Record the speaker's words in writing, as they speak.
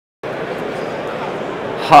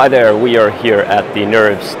Hi there, we are here at the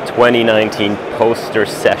NeurIPS 2019 poster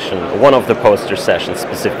session, one of the poster sessions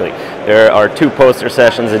specifically. There are 2 poster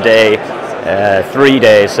sessions a day, 3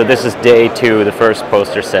 days, so this is day 2, the first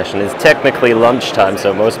poster session. It's technically lunchtime,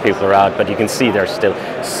 so most people are out, but you can see there's still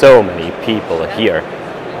so many people here.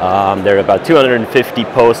 There are about 250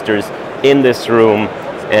 posters in this room,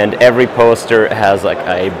 and every poster has like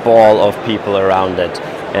a ball of people around it.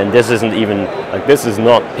 And this isn't even, like, this is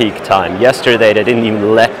not peak time. Yesterday they didn't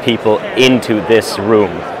even let people into this room.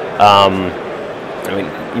 I mean,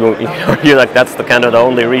 you're like, that's the kind of the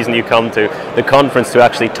only reason you come to the conference, to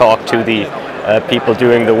actually talk to the people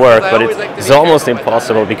doing the work, but it's almost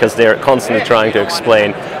impossible because they're constantly trying to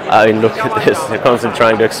explain, I mean, look at this, they're constantly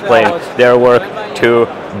trying to explain their work to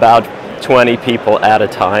about 20 people at a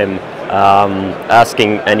time,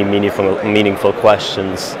 asking any meaningful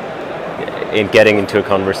questions. In getting into a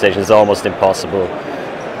conversation is almost impossible,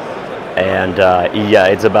 and yeah,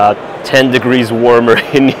 it's about 10 degrees warmer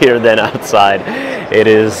in here than outside. It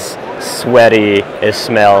is sweaty, it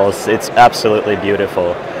smells, it's absolutely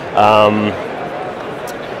beautiful.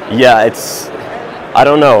 Yeah, it's, I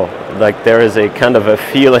don't know, like there is a kind of a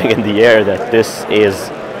feeling in the air that this is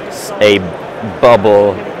a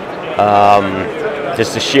bubble.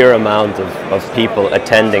 Just the sheer amount of people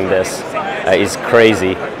attending this is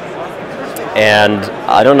crazy. And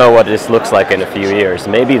I don't know what this looks like in a few years.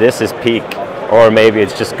 Maybe this is peak, or maybe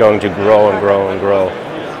it's just going to grow and grow and grow.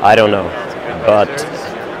 I don't know. But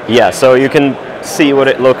yeah, so you can see what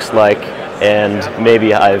it looks like, and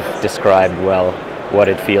maybe I've described well what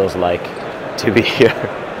it feels like to be here.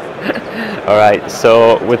 Alright,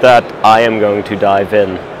 so with that, I am going to dive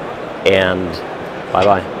in, and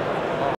bye-bye.